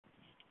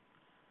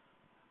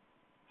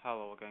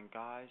Hello again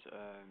guys,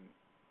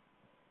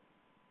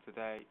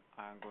 today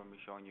I'm going to be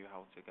showing you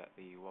how to get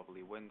the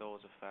wobbly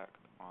windows effect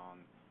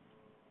on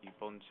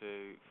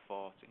Ubuntu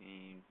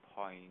 14.04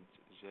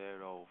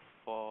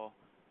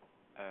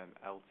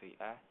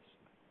 LTS.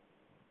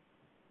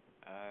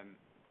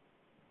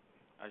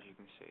 As you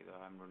can see that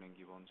I'm running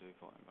Ubuntu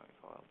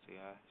 14.04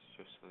 LTS,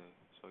 just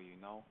so you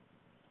know.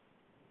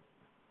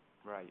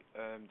 Right,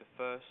 the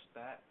first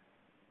step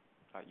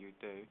that you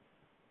do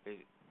is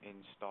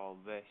install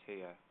this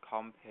here,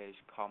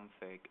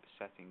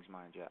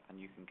 compizconfig-settings-manager, and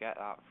you can get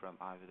that from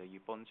either the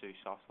Ubuntu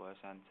Software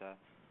Center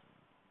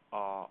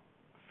or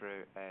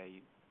through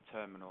a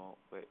terminal,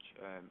 which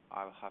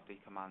I'll have the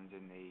commands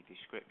in the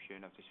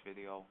description of this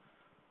video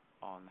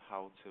on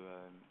how to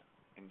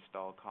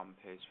install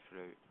compiz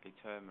through a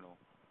terminal.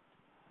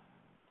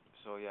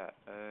 So yeah,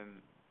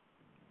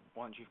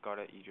 once you've got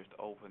it, you just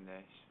open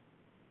this.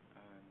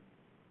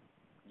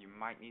 You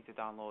might need to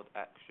download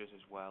extras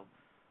as well,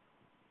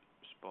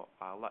 but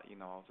I'll let you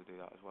know how to do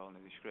that as well in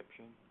the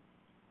description.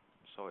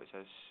 So it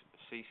says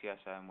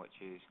CCSM, which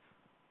is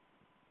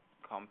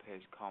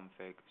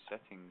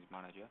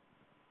compizconfig-settings-manager,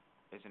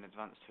 is an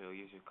advanced tool.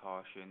 Use with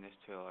caution. This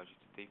tool allows you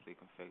to deeply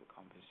configure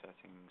compiz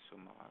settings.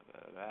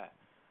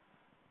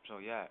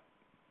 So yeah,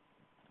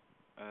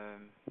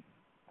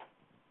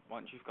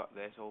 once you've got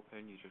this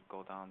open, you just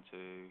go down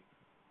to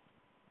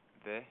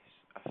this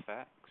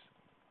effects,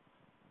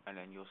 and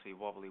then you'll see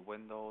wobbly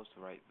windows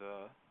right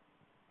there.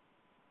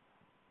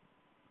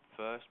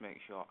 First, make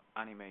sure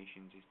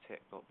animations is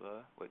ticked up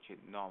there, which it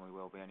normally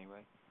will be anyway,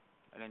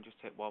 and then just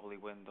hit wobbly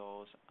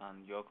windows,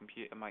 and your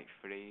computer might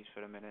freeze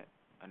for a minute,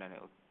 and then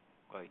it'll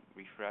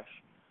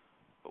refresh.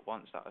 But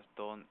once that is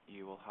done,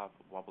 you will have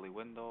wobbly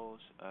windows,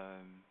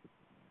 and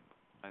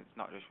it's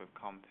not just with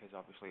compiz,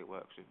 obviously it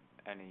works with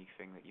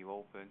anything that you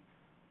open.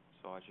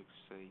 So as you can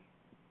see,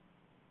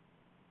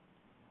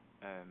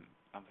 and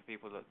for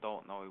people that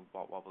don't know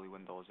what wobbly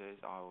windows is,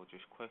 I will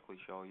just quickly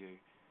show you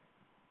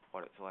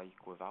what it's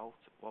like without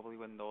wobbly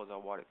windows, or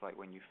what it's like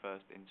when you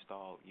first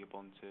install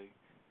Ubuntu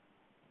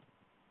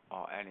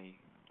or any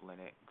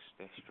Linux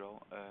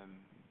distro.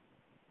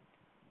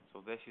 So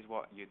this is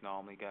what you'd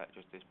normally get,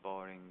 just this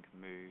boring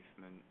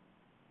movement.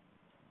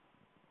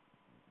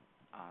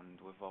 And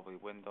with wobbly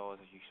windows,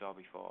 as you saw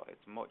before,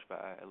 it's much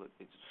better.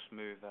 It's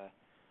smoother,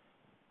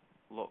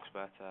 looks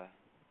better.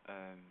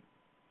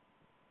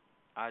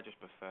 I just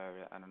prefer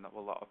it, and a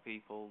lot of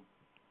people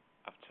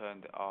have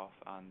turned it off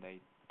and they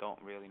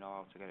don't really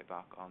know how to get it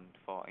back on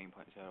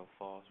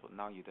 14.04, but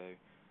now you do.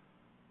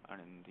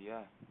 And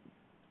yeah,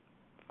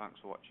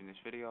 thanks for watching this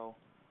video.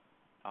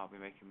 I'll be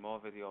making more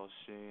videos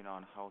soon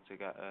on how to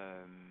get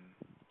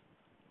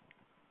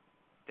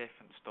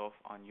different stuff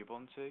on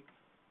Ubuntu.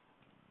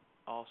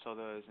 Also,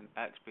 there's an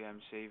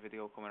XBMC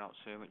video coming out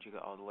soon, which you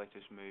get all the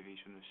latest movies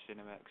from the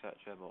cinema,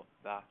 etc. But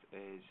that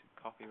is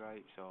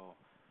copyright, so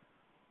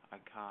I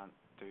can't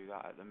do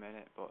that at the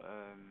minute. But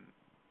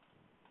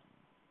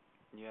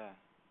yeah,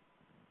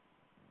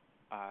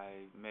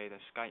 I made a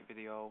Skype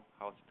video,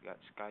 how to get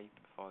Skype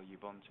for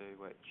Ubuntu,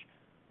 which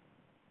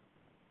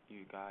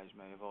you guys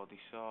may have already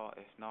saw.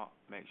 If not,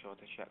 make sure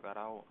to check that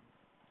out.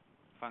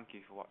 Thank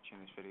you for watching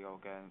this video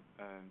again.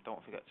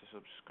 Don't forget to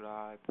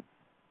subscribe,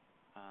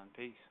 and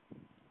peace.